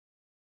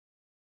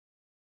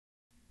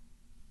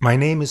My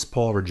name is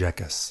Paul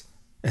Rejekis,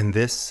 and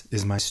this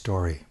is my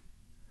story.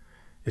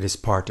 It is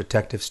part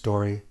detective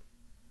story,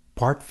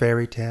 part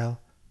fairy tale,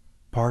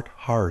 part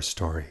horror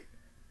story,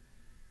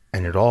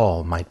 and it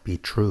all might be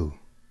true.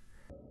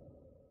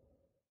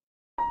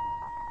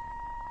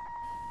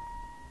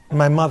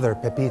 My mother,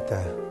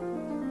 Pepita,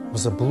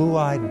 was a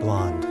blue-eyed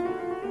blonde.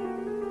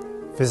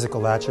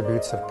 Physical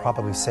attributes have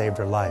probably saved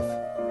her life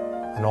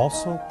and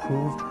also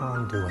proved her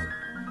undoing.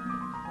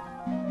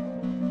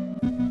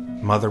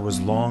 Mother was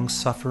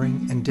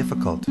long-suffering and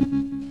difficult.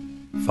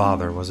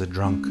 Father was a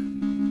drunk.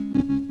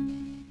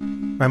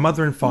 My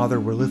mother and father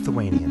were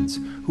Lithuanians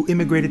who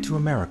immigrated to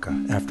America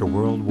after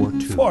World War II.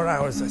 4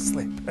 hours of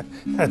sleep.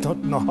 I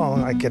don't know how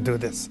long I can do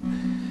this.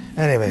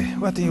 Anyway,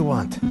 what do you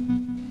want?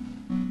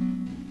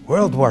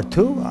 World War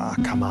II? Ah,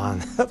 come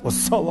on. That was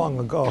so long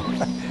ago.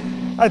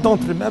 I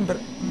don't remember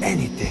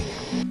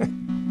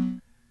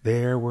anything.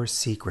 There were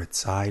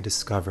secrets I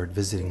discovered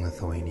visiting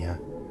Lithuania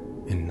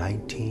in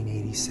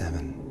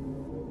 1987.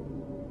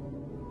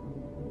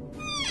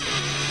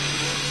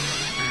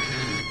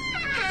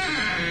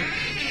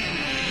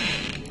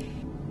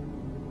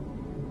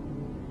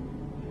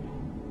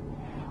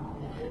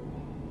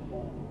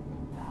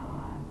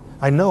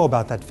 I know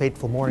about that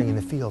fateful morning in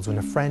the fields when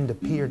a friend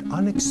appeared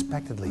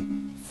unexpectedly,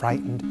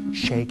 frightened,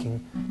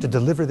 shaking, to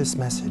deliver this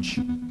message.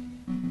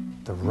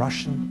 The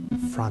Russian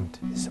front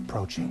is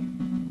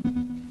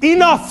approaching.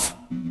 Enough!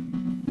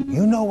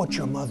 You know what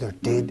your mother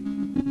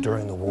did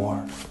during the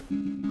war.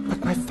 But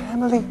my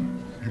family...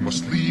 You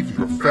must leave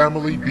your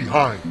family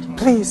behind.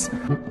 Please.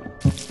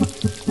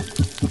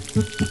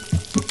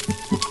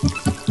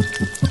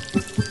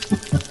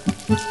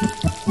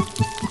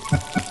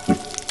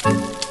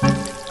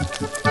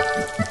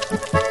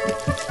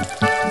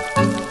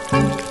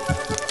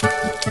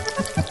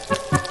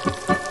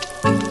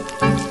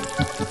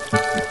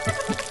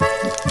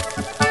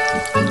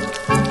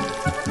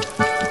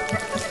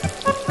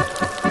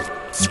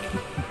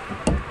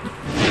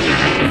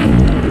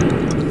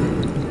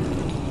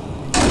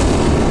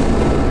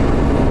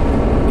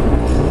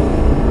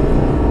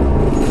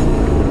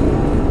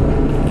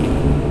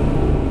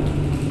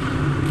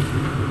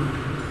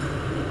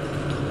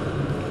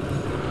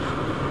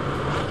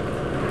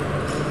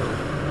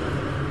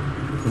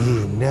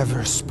 We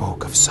never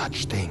spoke of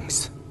such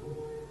things.